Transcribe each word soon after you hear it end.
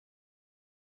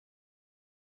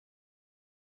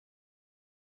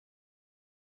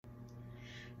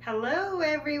Hello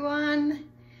everyone,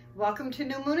 welcome to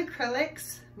New Moon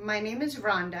Acrylics. My name is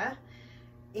Rhonda,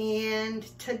 and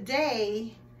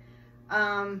today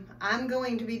I'm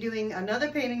going to be doing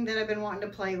another painting that I've been wanting to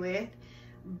play with.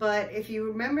 But if you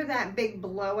remember that big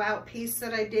blowout piece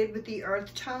that I did with the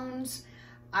earth tones,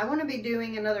 I want to be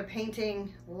doing another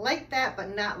painting like that,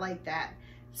 but not like that.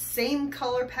 Same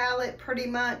color palette pretty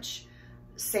much,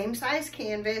 same size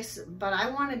canvas, but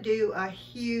I want to do a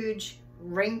huge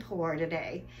ring pour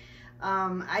today.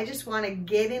 I just want to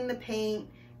get in the paint,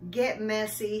 get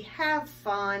messy, have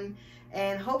fun,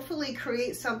 and hopefully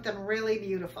create something really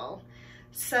beautiful.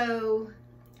 So,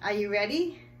 are you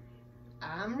ready?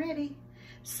 I'm ready.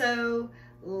 So,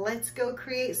 let's go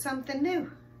create something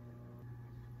new.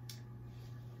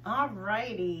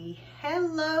 Alrighty,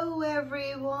 hello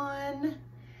everyone.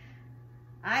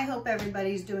 I hope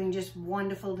everybody's doing just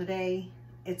wonderful today.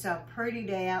 It's a pretty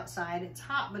day outside. It's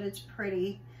hot, but it's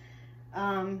pretty.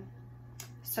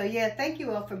 So yeah, thank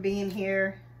you all for being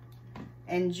here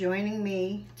and joining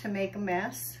me to make a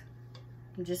mess.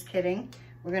 I'm just kidding.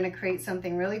 We're gonna create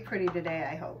something really pretty today,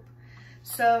 I hope.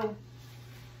 So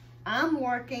I'm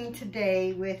working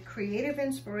today with Creative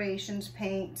Inspirations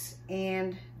paints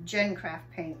and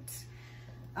GenCraft paints.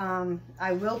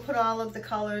 I will put all of the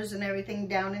colors and everything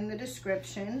down in the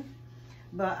description,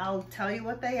 but I'll tell you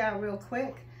what they are real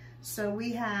quick. So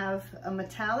we have a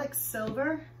metallic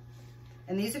silver,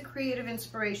 and these are Creative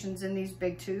Inspirations in these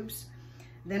big tubes.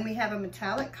 Then we have a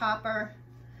metallic copper,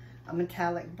 a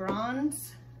metallic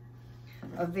bronze,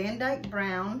 a Vandyke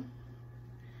brown,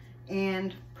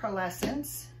 and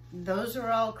Pearlessence. Those are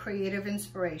all Creative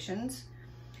Inspirations.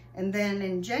 And then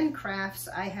in GenCrafts,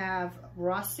 I have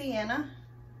raw Sienna,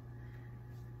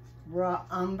 raw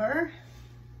Umber,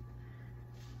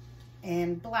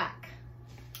 and black.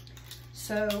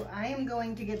 So I am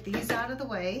going to get these out of the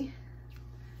way.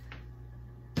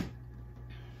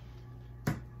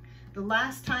 The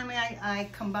last time I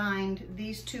combined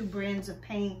these two brands of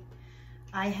paint,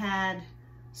 I had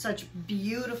such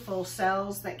beautiful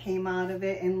cells that came out of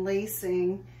it and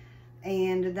lacing,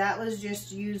 and that was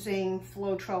just using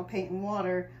Floetrol paint and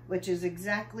water, which is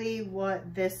exactly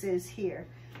what this is here.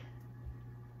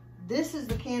 This is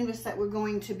the canvas that we're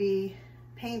going to be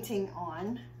painting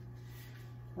on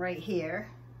right here.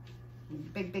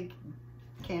 Big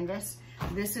canvas.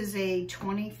 This is a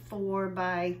 24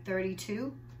 by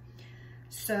 32.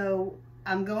 So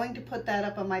I'm going to put that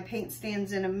up on my paint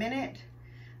stands in a minute,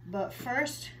 but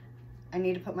first I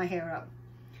need to put my hair up.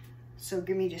 So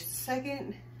give me just a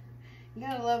second. You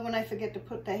gotta love when I forget to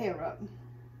put the hair up.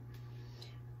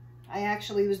 I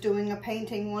actually was doing a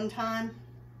painting one time,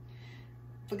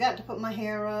 forgot to put my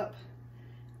hair up,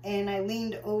 and I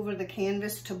leaned over the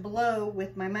canvas to blow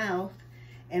with my mouth,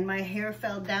 and my hair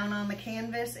fell down on the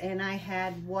canvas, and I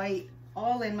had white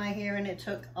all in my hair, and it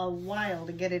took a while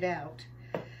to get it out.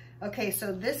 Okay,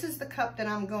 so this is the cup that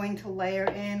I'm going to layer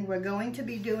in. We're going to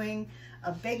be doing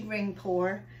a big ring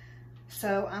pour.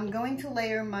 So I'm going to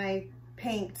layer my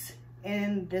paints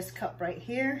in this cup right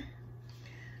here.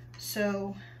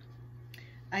 So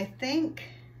I think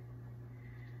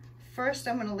first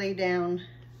I'm gonna lay down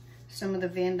some of the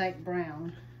Vandyke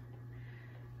brown.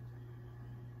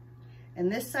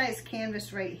 And this size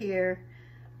canvas right here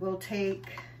will take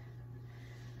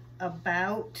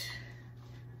about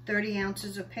 30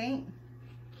 ounces of paint.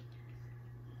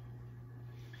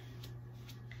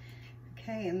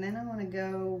 Okay, and then I want to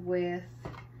go with,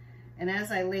 and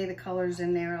as I lay the colors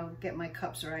in there, I'll get my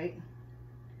cups right.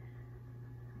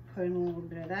 Put in a little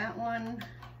bit of that one.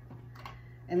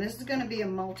 And this is going to be a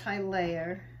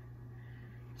multi-layer.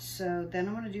 So then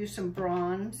I'm going to do some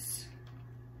bronze.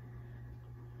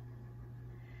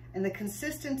 And the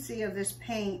consistency of this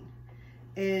paint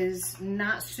is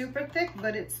not super thick,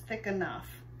 but it's thick enough.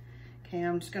 Okay,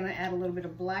 I'm just going to add a little bit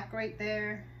of black right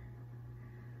there,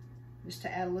 just to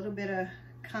add a little bit of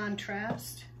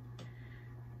contrast.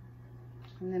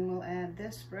 And then we'll add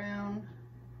this brown.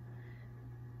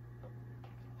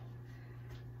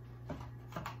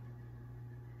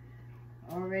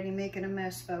 Already making a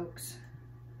mess, folks.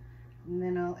 And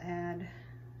then I'll add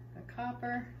the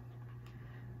copper.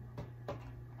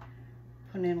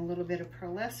 Put in a little bit of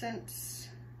Pearlessence.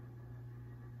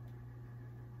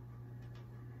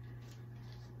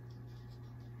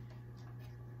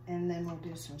 And then we'll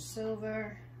do some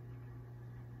silver.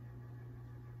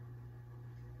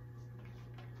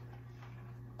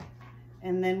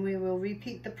 And then we will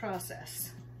repeat the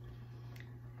process.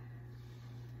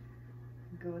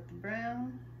 Go with the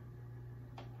brown.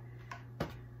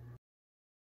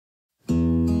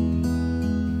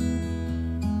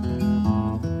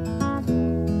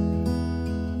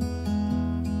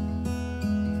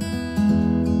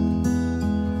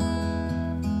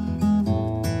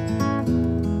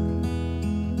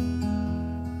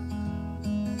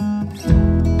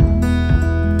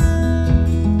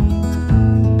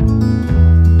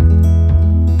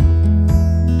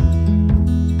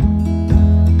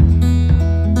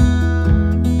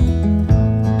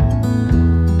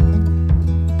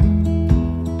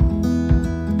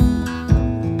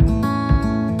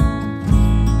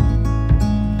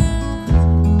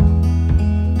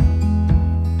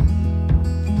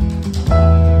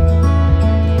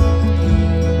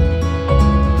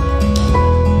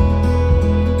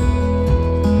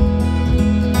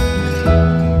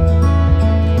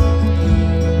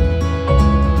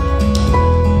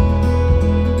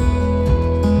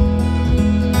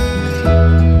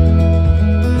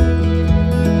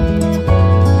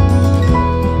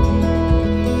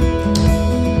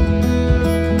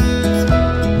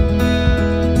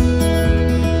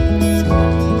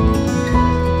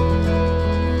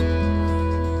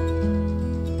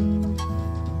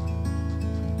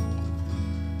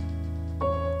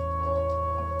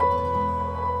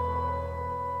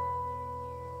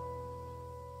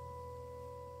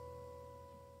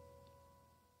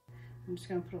 I'm just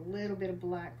gonna put a little bit of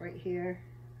black right here.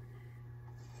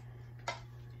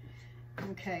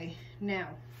 Okay, now,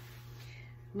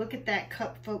 look at that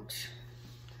cup, folks.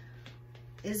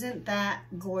 Isn't that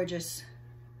gorgeous?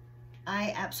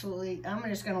 I'm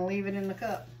just gonna leave it in the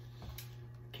cup.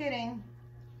 Kidding.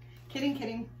 Kidding,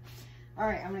 kidding. All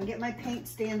right, I'm gonna get my paint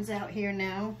stands out here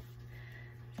now.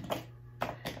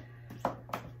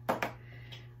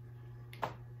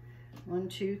 One,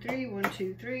 two, three, 1,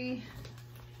 2, 3.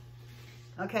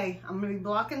 Okay, I'm gonna be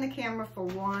blocking the camera for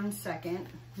 1 second,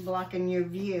 blocking your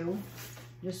view,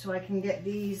 just so I can get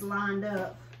these lined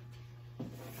up.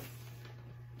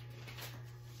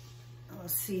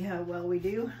 Let's see how well we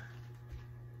do.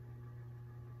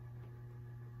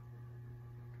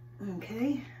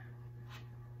 Okay.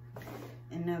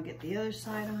 And now get the other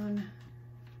side on.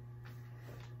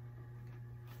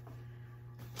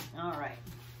 All right.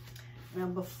 Now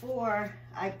before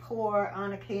I pour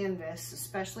on a canvas,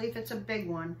 especially if it's a big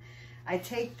one, I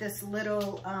take this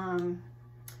little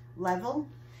level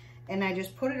and I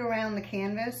just put it around the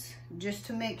canvas just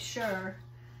to make sure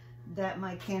that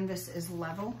my canvas is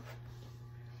level.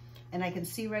 And I can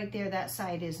see right there that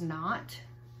side is not.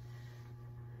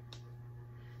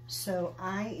 So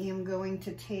I am going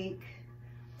to take,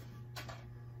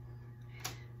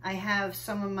 I have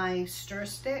some of my stir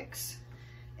sticks,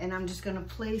 and I'm just gonna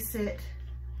place it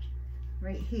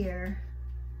right here.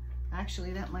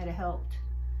 Actually, that might have helped.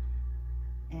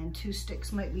 And 2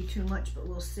 sticks might be too much, but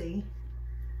we'll see.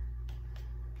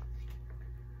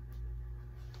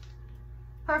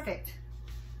 Perfect.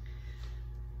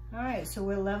 All right, so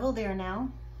we're level there now.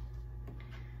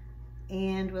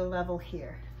 And we're level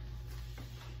here.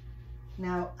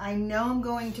 Now, I know I'm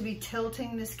going to be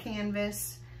tilting this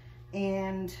canvas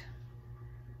and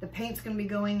the paint's gonna be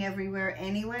going everywhere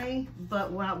anyway,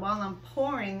 but while I'm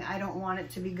pouring, I don't want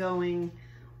it to be going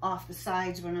off the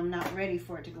sides when I'm not ready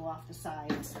for it to go off the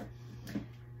sides.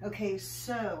 Okay,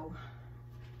 so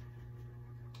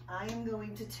I am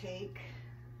going to take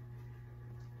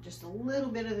just a little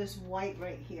bit of this white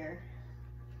right here.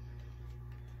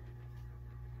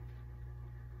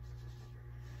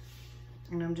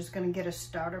 And I'm just gonna get a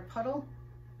starter puddle.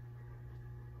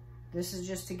 This is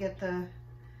just to get the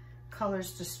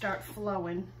colors to start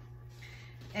flowing.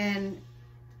 And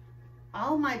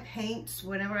all my paints,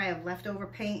 whenever I have leftover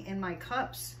paint in my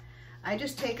cups, I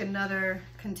just take another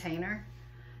container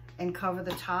and cover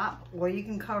the top, or you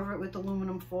can cover it with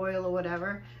aluminum foil or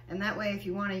whatever. And that way, if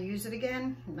you want to use it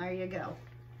again, there you go.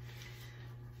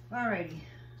 Alrighty.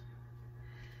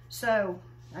 So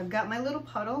I've got my little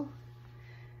puddle.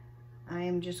 I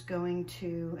am just going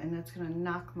to, and that's going to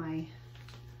knock my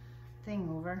thing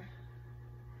over.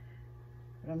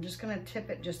 But I'm just going to tip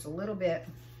it just a little bit.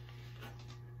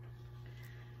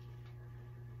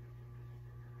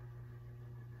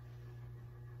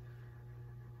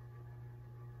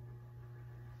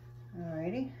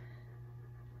 Alrighty.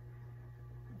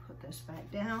 Put this back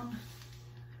down.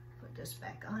 Put this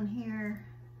back on here.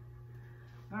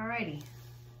 Alrighty.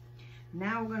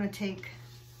 Now we're going to take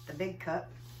the big cup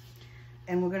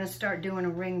and we're going to start doing a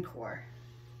ring pour.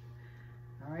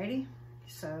 Alrighty.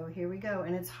 So here we go.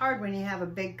 And it's hard when you have a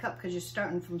big cup because you're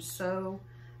starting from so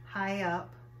high up.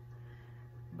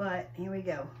 But here we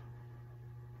go.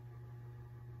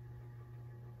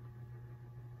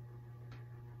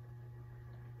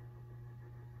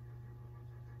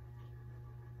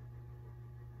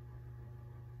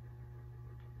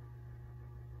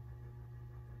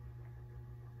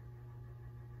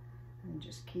 And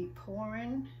just keep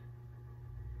pouring.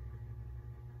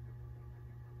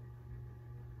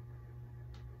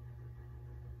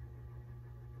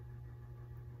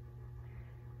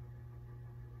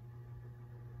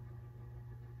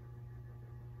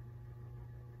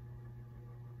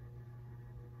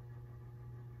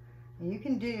 You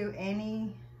can do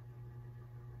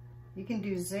you can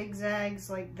do zigzags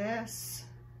like this.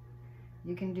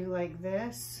 You can do like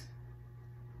this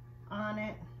on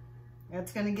it.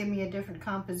 That's going to give me a different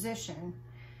composition.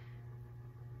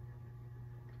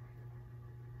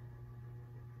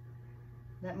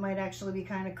 That might actually be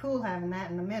kind of cool having that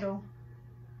in the middle.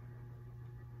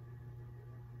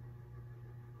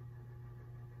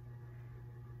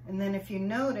 And then if you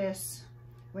notice,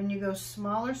 when you go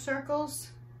smaller circles,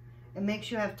 it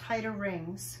makes you have tighter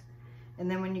rings.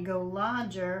 And then when you go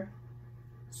larger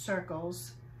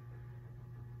circles,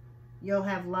 you'll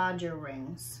have larger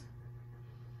rings.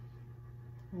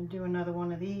 And do another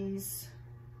one of these.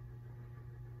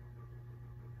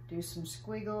 Do some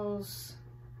squiggles.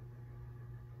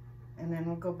 And then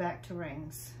we'll go back to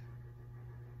rings.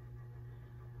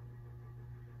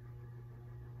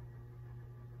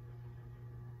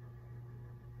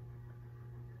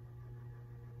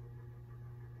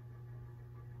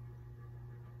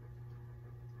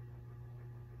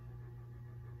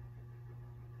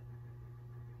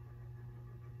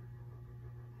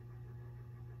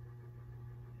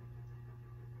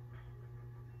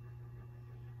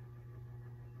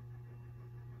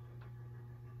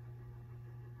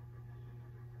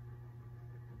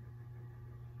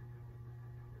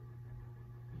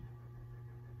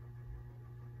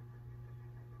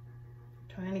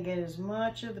 Trying to get as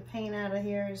much of the paint out of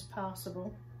here as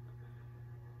possible.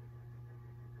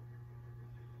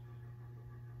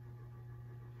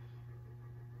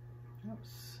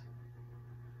 Oops.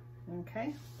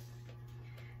 Okay.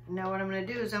 Now what I'm going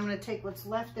to do is I'm going to take what's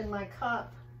left in my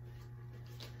cup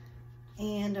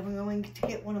and I'm going to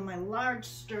get one of my large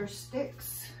stir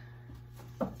sticks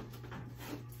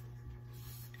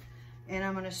and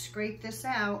I'm going to scrape this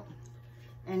out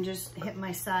and just hit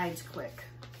my sides quick.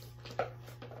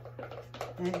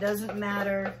 And it doesn't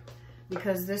matter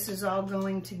because this is all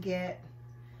going to get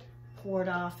poured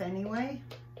off anyway.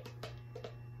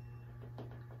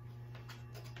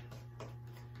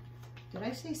 Did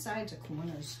I say sides or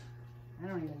corners? I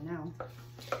don't even know.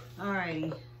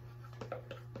 Alrighty.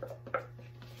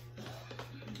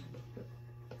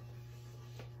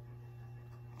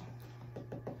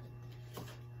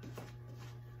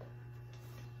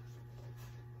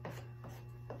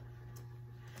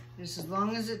 Just as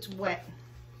long as it's wet.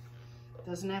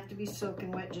 Doesn't have to be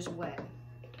soaking wet, just wet.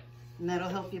 And that'll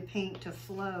help your paint to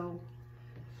flow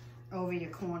over your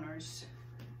corners.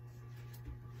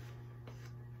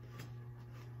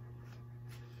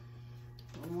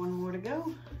 One more to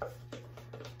go.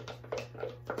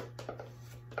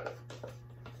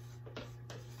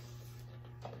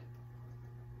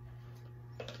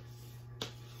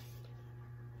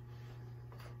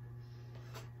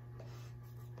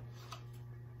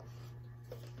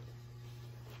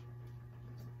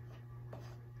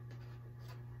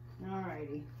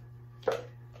 Alrighty.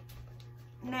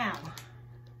 Now,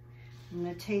 I'm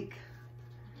going to take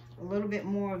a little bit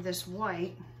more of this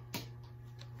white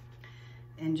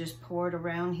and just pour it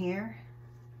around here.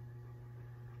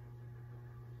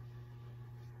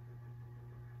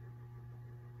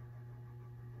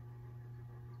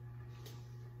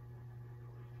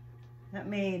 That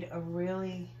made a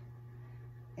really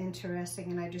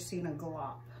interesting, and I just seen a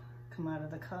glop come out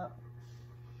of the cup.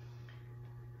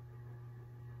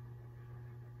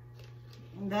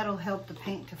 And that'll help the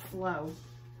paint to flow.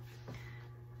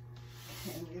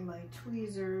 And get my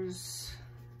tweezers.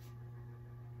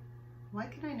 Why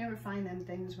can I never find them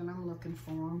things when I'm looking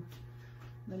for them?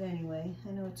 But anyway,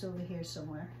 I know it's over here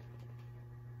somewhere.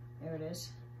 There it is.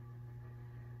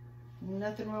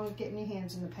 Nothing wrong with getting your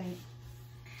hands in the paint.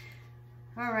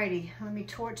 Alrighty, let me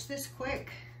torch this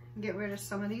quick and get rid of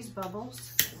some of these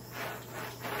bubbles.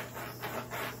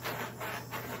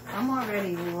 I'm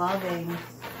already loving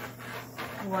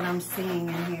what I'm seeing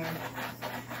in here.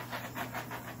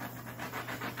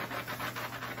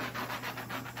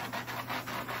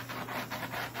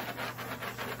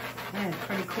 Yeah, it's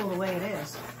pretty cool the way it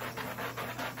is.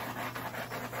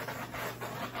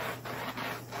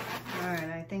 Alright,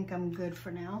 I think I'm good for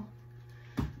now.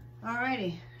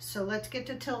 Alrighty, so let's get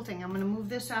to tilting. I'm going to move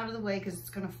this out of the way because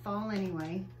it's going to fall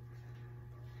anyway.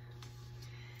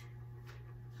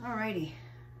 Alrighty,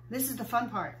 this is the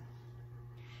fun part.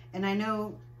 And I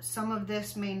know some of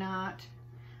this may not.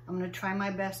 I'm going to try my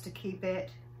best to keep it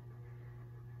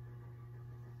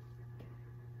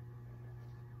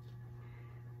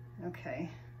okay.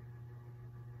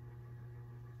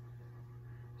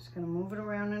 Just going to move it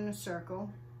around in a circle.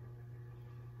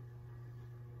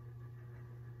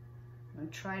 I'm going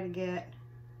to try to get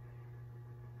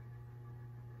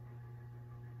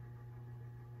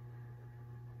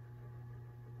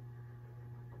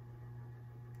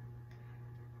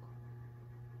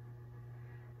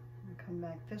come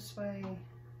back this way.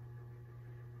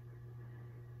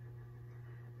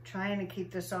 Trying to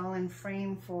keep this all in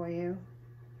frame for you.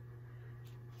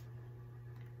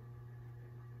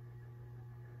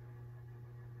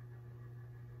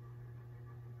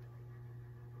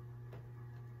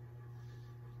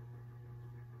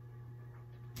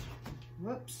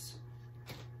 Whoops.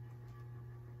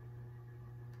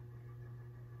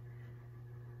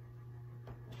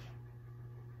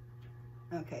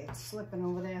 Okay, it's slipping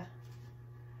over there.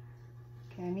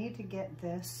 Okay, I need to get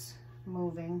this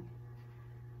moving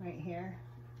right here.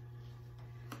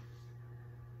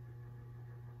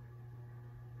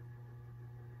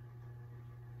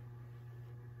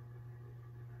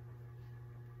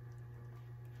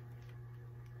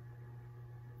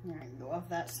 All right, go off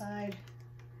that side.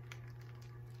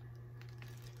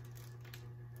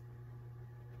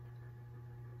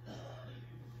 Okay,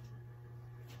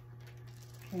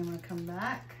 I'm going to come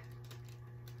back.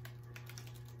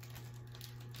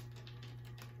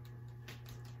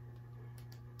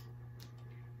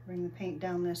 Bring the paint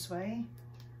down this way.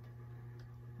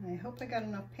 I hope I got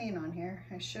enough paint on here.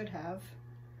 I should have.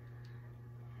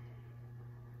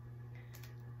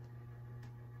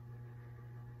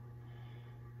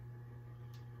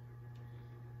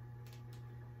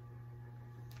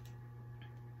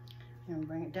 And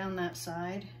bring it down that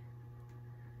side.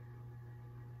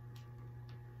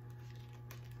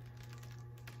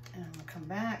 And I'm gonna come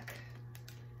back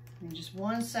in just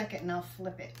 1 second and I'll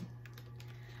flip it.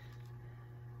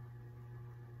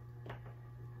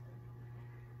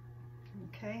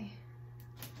 Okay.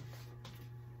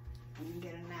 Let me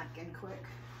get a napkin quick.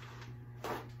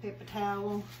 Paper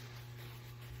towel.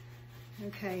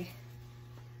 Okay.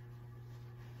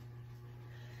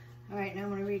 All right, now I'm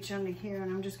gonna reach under here and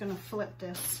I'm just gonna flip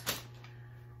this.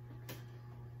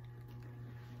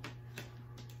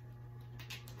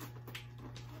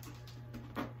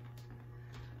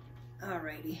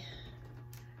 Alrighty.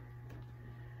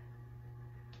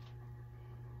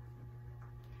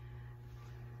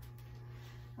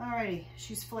 Alrighty,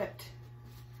 she's flipped.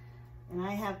 And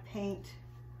I have paint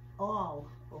all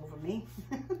over me.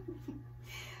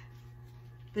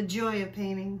 The joy of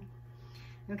painting.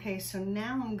 Okay, so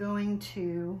now I'm going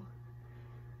to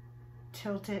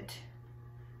tilt it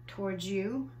towards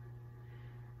you.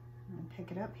 I'm gonna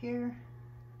pick it up here.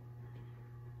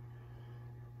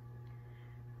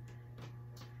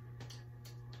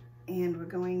 And we're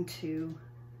going to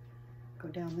go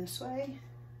down this way.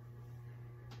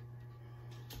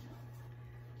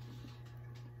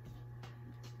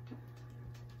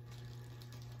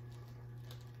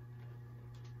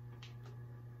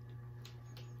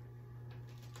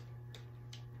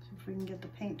 If we can get the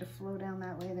paint to flow down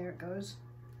that way, there it goes.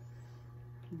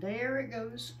 There it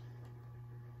goes.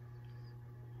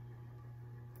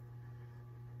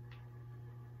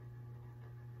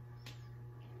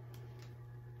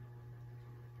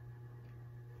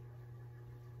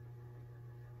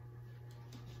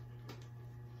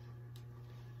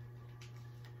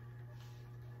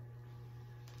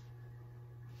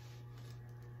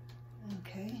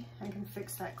 Okay, I can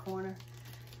fix that corner.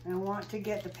 And I want to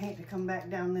get the paint to come back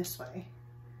down this way.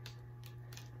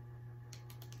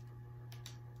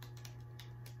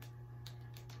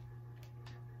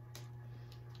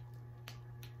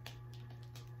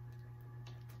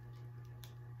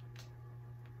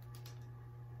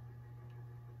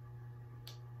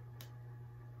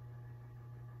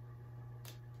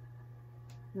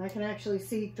 And I can actually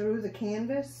see through the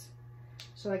canvas,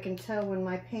 so I can tell when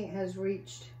my paint has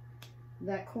reached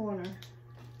that corner.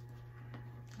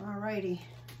 Alrighty,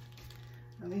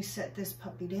 let me set this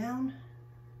puppy down.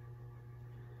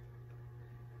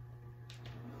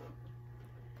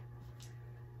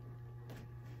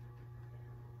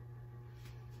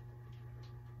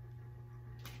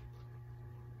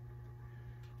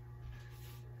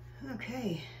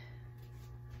 Okay.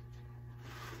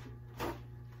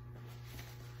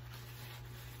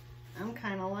 I'm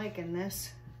kind of liking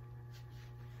this.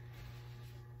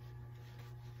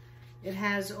 It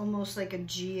has almost like a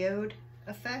geode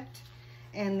effect,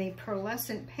 and the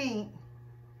pearlescent paint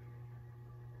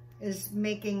is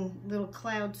making little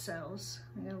cloud cells.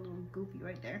 I got a little goopy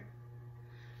right there.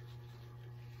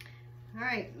 All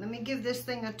right, let me give this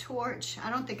thing a torch. I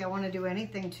don't think I want to do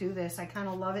anything to this. I kind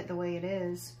of love it the way it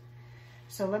is.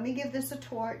 So let me give this a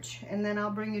torch, and then I'll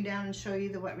bring you down and show you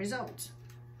the wet results.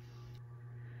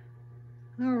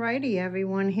 Alrighty,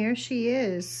 everyone, here she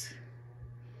is.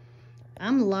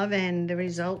 I'm loving the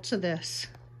results of this.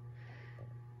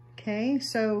 Okay,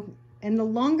 so, and the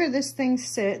longer this thing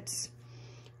sits,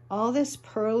 all this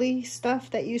pearly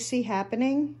stuff that you see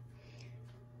happening,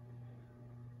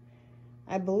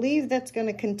 I believe that's going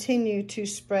to continue to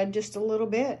spread just a little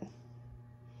bit,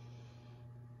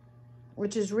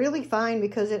 which is really fine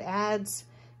because it adds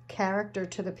character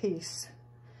to the piece.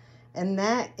 And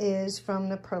that is from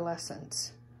the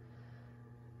Pearlessence.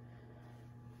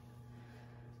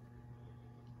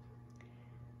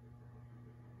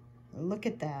 Look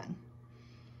at that.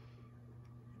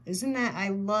 Isn't that, I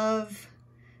love,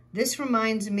 this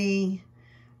reminds me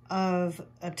of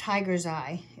a tiger's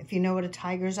eye. If you know what a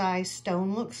tiger's eye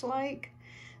stone looks like,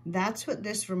 that's what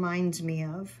this reminds me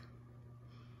of.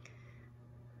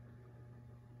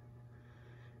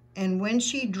 And when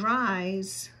she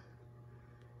dries,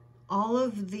 all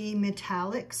of the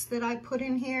metallics that I put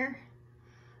in here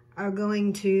are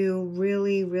going to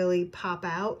really, really pop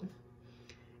out.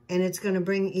 And it's going to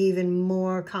bring even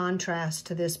more contrast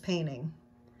to this painting.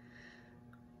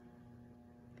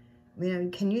 I mean,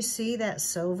 can you see that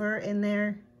silver in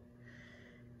there?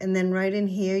 And then right in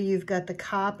here, you've got the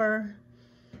copper,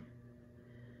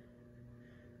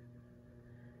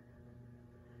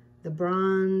 the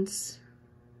bronze.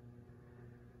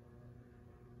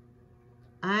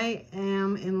 I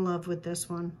am in love with this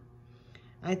one.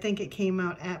 I think it came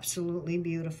out absolutely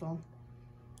beautiful.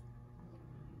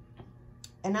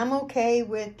 And I'm okay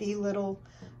with the little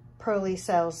pearly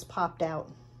cells popped out.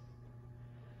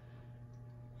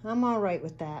 I'm all right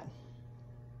with that.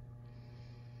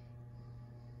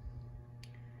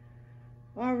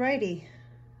 Alrighty.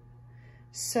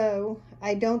 So,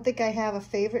 I don't think I have a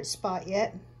favorite spot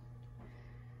yet.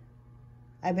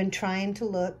 I've been trying to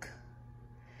look.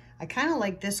 I kind of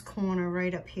like this corner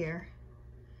right up here.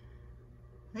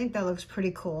 I think that looks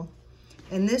pretty cool.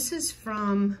 And this is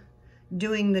from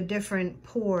doing the different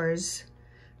pours,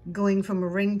 going from a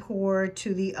ring pour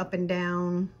to the up and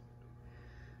down.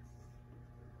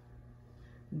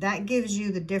 That gives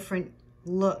you the different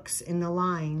looks in the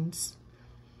lines.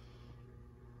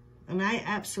 And I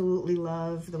absolutely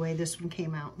love the way this one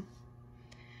came out.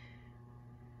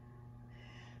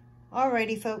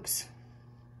 Alrighty, folks.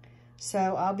 So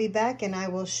I'll be back and I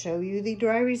will show you the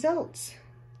dry results.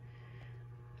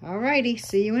 Alrighty,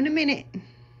 see you in a minute.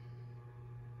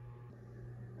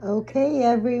 Okay,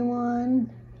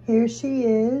 everyone, here she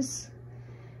is.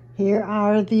 Here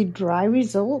are the dry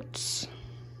results.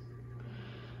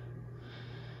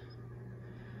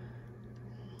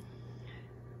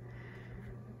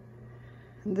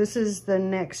 This is the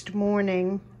next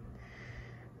morning.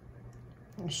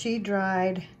 She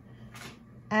dried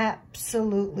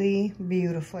absolutely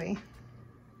beautifully.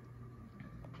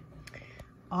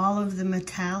 All of the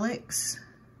metallics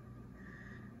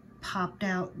popped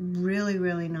out really,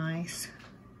 really nice.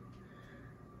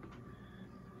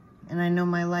 And I know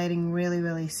my lighting really,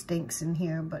 really stinks in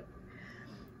here, but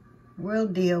we'll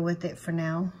deal with it for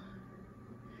now.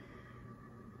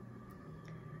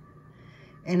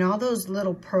 And all those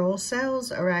little pearl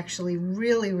cells are actually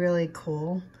really, really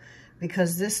cool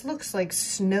because this looks like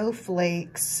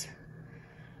snowflakes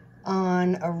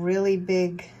on a really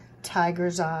big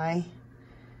tiger's eye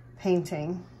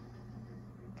painting.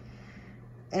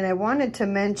 And I wanted to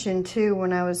mention too,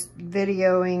 when I was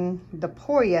videoing the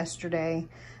pour yesterday,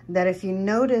 that if you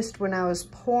noticed when I was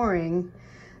pouring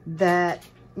that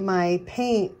my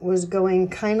paint was going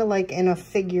kind of like in a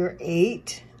figure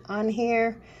 8 on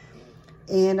here.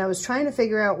 And I was trying to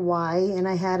figure out why, and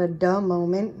I had a duh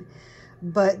moment.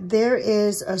 But there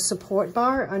is a support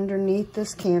bar underneath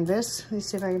this canvas. Let me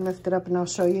see if I can lift it up and I'll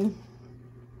show you.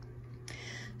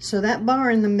 So that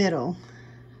bar in the middle,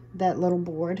 that little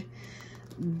board,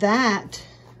 that,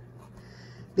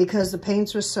 because the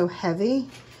paints were so heavy,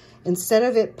 instead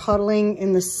of it puddling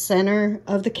in the center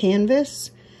of the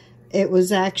canvas, it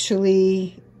was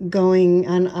actually going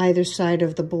on either side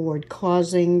of the board,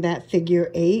 causing that figure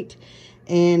 8.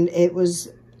 And it was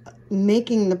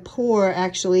making the pour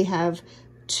actually have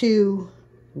 2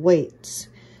 weights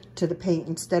to the paint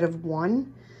instead of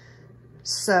 1.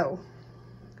 So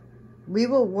we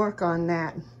will work on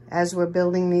that as we're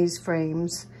building these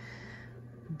frames.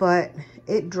 But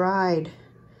it dried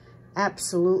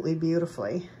absolutely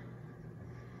beautifully.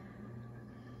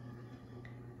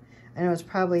 I know it's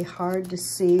probably hard to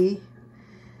see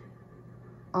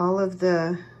all of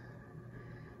the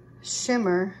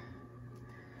shimmer,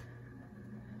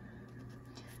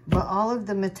 but all of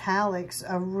the metallics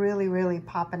are really, really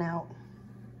popping out.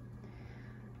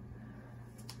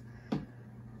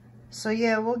 So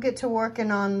yeah, we'll get to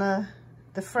working on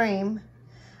the frame.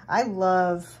 I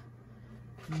love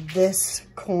this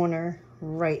corner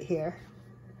right here.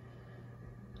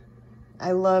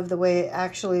 I love the way it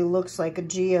actually looks like a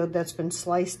geode that's been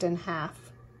sliced in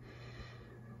half.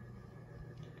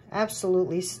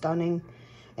 Absolutely stunning.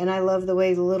 And I love the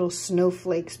way the little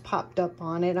snowflakes popped up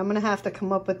on it. I'm going to have to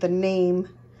come up with a name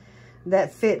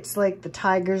that fits like the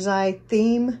tiger's eye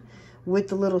theme with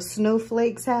the little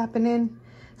snowflakes happening.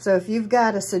 So if you've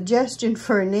got a suggestion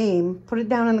for a name, put it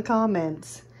down in the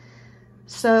comments.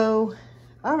 So,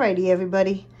 alrighty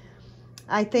everybody.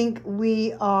 I think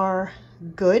we are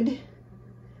good.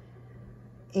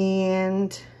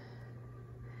 And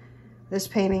this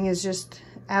painting is just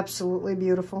absolutely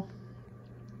beautiful.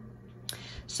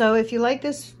 So if you like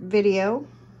this video,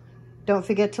 don't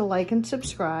forget to like and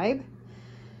subscribe.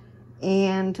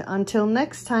 And until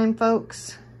next time,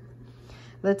 folks,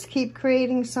 let's keep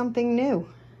creating something new.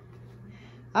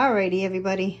 Alrighty,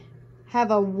 everybody. Have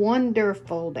a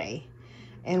wonderful day.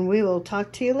 And we will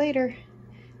talk to you later.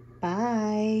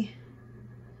 Bye.